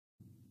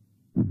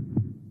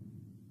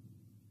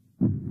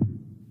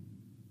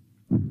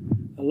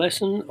A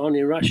lesson on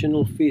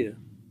irrational fear,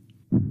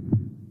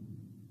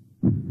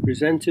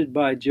 presented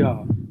by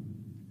JAH.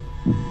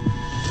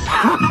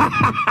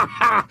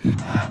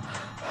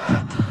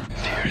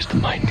 Fear is the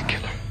mind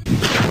killer.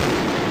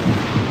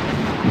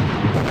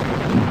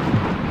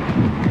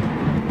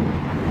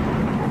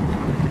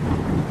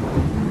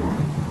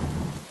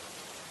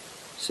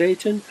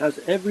 Satan has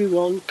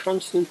everyone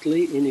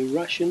constantly in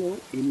irrational,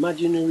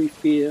 imaginary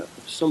fear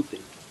of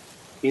something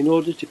in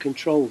order to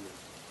control them,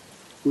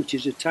 which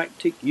is a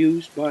tactic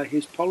used by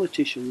his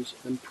politicians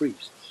and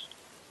priests.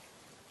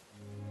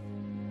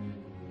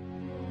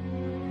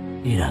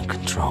 You don't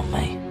control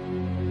me.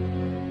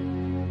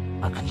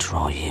 I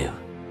control you.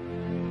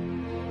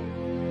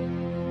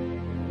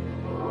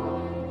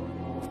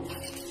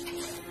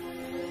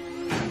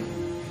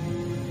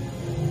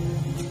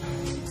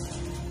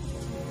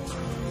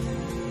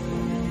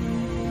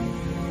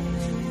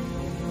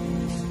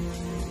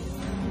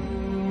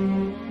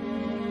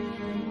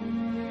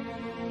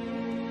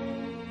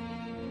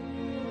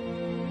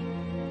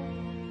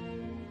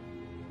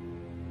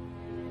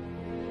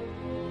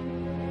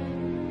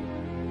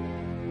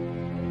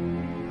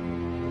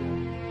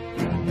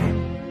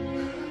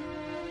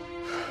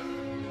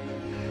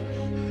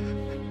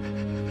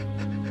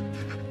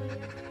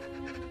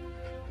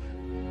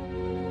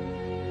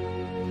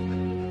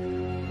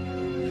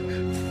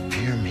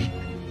 Fear me.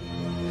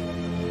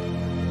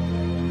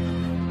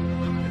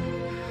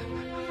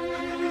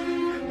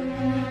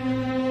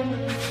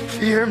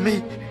 Fear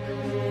me.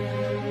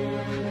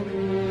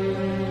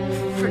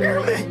 Fear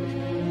me.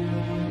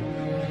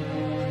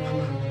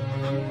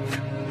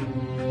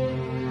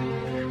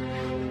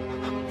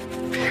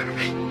 Fear me. Fear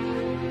me.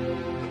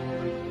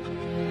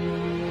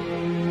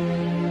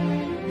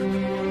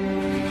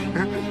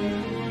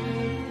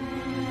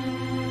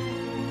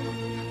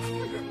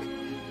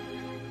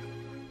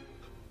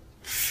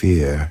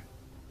 Fear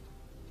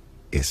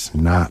is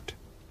not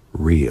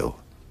real.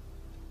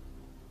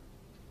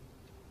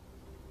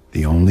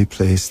 The only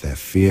place that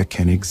fear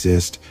can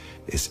exist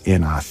is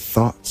in our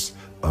thoughts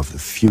of the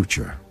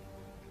future.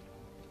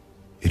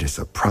 It is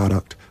a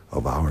product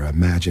of our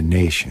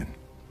imagination,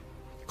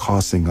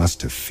 causing us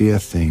to fear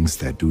things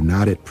that do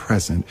not at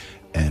present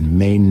and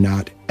may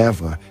not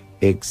ever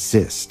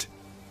exist.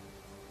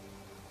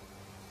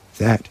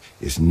 That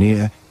is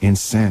near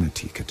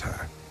insanity,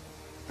 Qatar.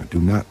 Now, do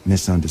not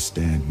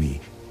misunderstand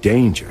me.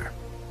 Danger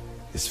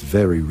is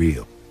very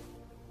real,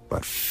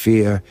 but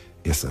fear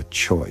is a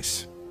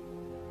choice.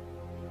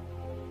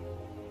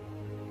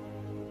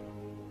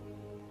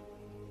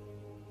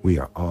 We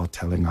are all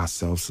telling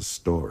ourselves a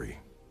story.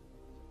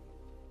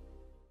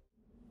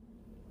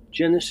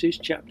 Genesis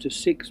chapter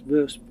 6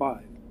 verse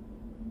 5.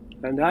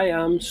 And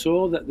I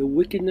saw that the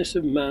wickedness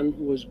of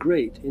man was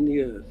great in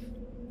the earth,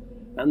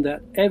 and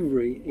that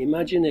every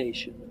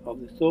imagination of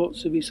the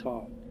thoughts of his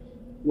heart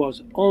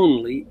was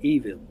only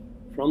evil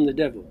from the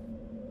devil,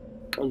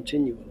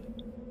 continually.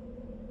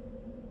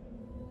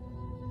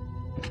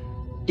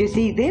 Do you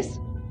see this?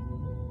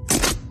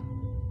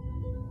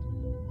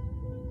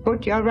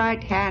 Put your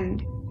right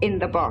hand in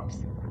the box.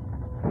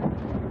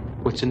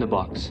 What's in the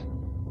box?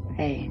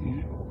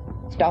 Pain.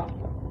 Stop.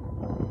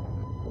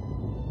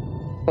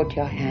 Put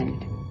your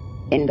hand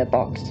in the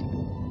box.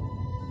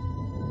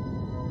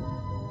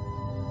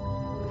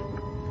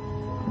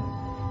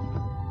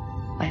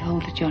 I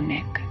hold at your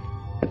neck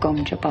the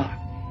Gom Jabbar.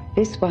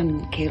 This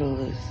one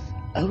kills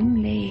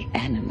only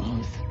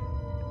animals.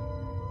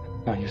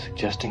 Are you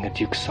suggesting a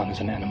Duke's son is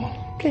an animal?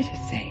 Let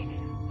us say,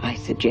 I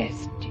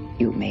suggest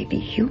you may be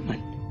human.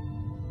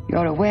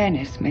 Your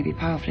awareness may be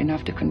powerful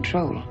enough to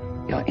control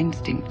your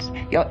instincts.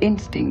 Your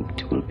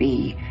instinct will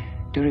be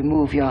to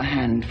remove your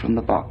hand from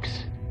the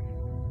box.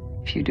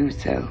 If you do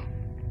so,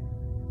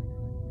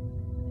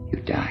 you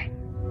die.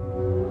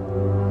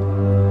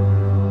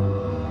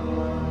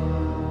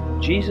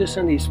 Jesus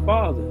and his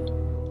Father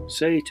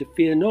say to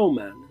fear no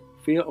man,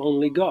 fear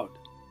only God.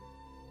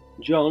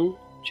 John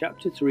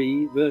chapter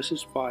 3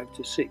 verses 5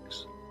 to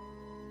 6.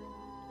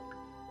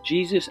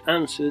 Jesus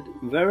answered,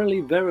 Verily,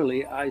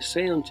 verily, I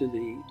say unto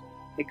thee,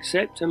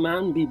 except a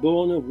man be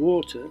born of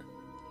water,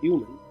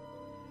 human,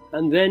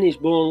 and then is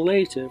born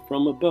later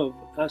from above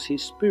as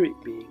his spirit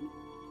being,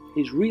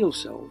 his real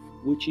self,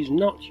 which is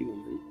not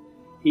human,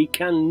 he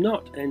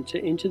cannot enter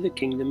into the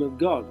kingdom of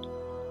God,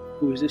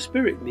 who is a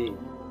spirit being.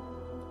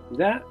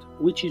 That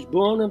which is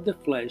born of the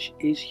flesh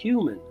is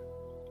human,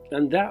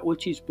 and that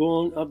which is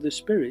born of the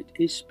spirit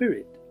is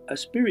spirit, a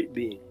spirit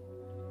being,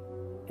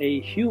 a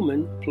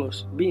human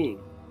plus being.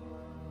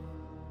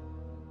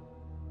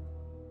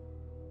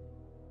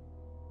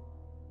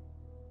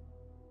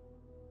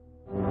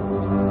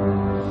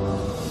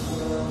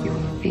 You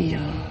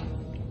feel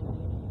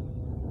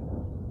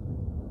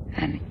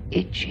an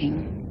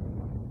itching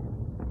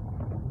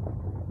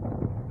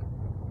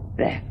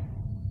there.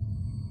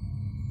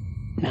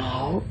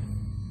 Now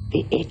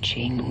the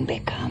itching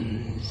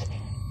becomes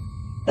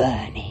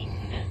burning.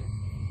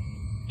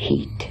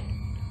 Heat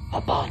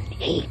upon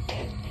heat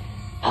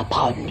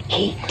upon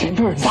heat.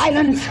 Edward!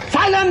 Silence!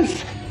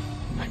 Silence!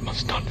 I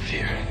must not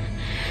fear.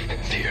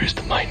 Fear is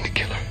the mind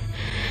killer.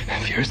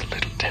 Fear is the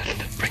little death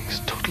that brings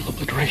total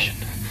obliteration.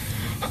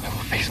 I will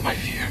face my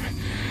fear.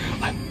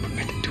 I will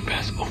permit it to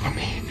pass over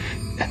me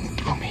and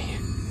through me.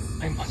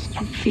 I must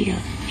not feel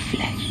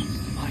flesh.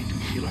 mind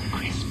killer.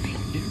 Crisping.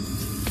 Fear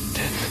is the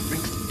death that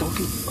brings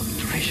total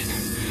obliteration.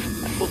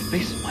 I will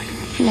face my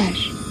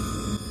Flesh.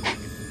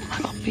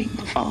 Dropping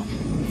off.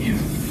 fear.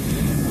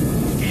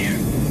 Fear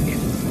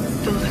is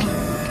the little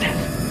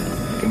death.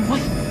 I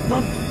must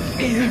not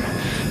fear.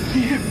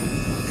 Fear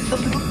is the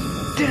little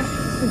death.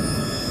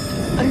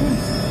 I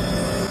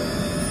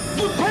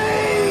the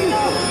pain!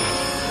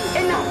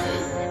 Enough!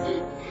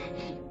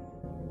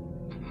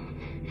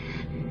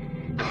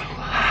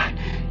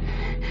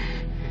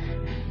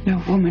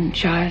 No woman,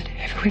 child,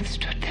 ever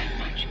withstood that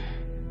much.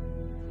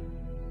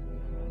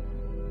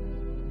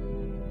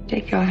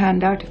 Take your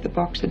hand out of the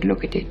box and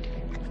look at it,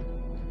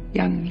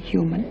 young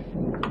human.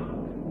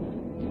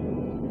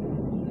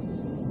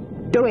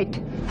 Do it!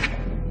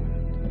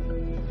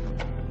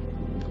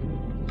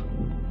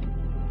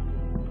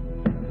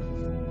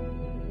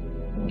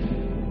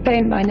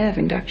 Pain by nerve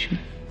induction.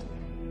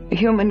 A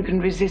human can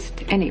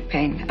resist any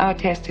pain. Our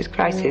test is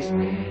crisis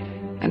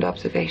and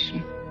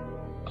observation.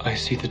 I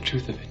see the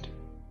truth of it.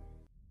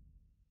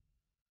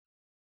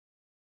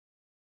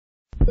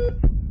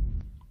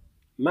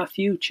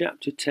 Matthew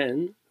chapter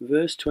 10,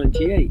 verse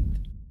 28.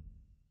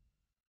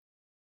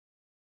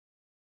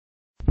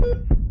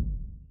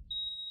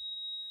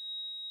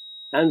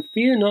 And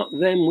fear not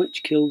them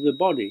which kill the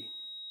body,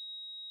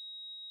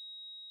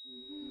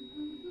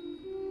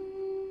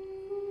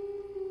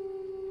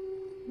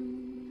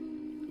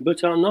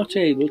 but are not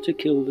able to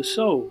kill the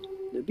soul,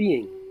 the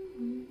being.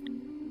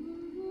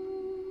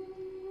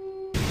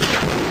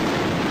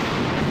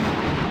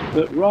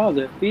 But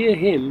rather fear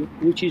him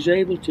which is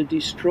able to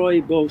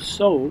destroy both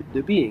soul,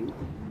 the being,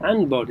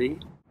 and body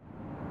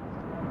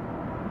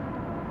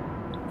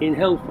in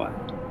hellfire.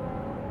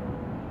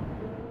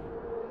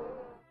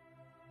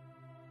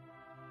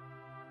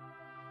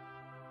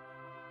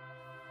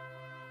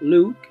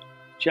 Luke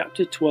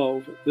chapter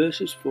 12,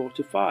 verses 4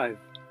 to 5.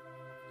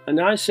 And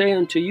I say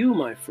unto you,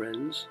 my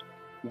friends,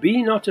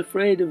 be not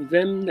afraid of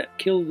them that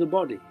kill the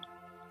body,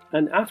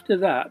 and after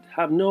that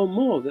have no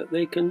more that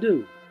they can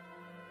do.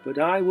 But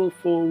I will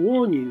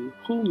forewarn you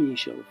whom ye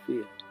shall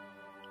fear.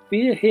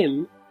 Fear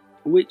him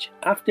which,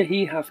 after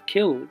he hath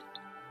killed,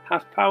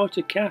 hath power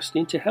to cast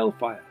into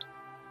hellfire.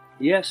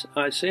 Yes,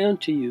 I say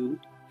unto you,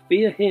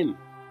 fear him.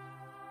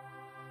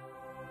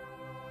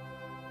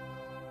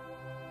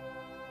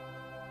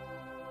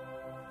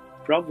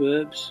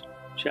 Proverbs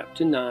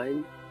chapter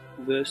 9,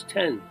 verse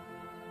 10.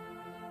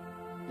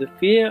 The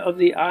fear of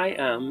the I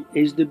Am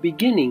is the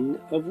beginning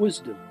of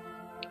wisdom,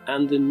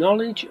 and the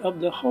knowledge of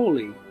the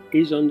holy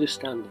is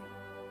understanding.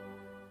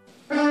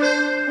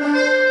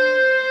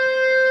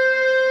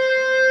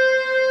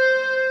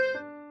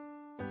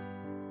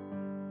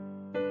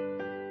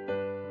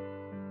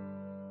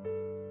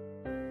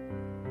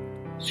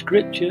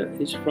 Scripture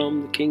is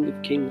from the King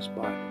of Kings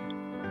Bible.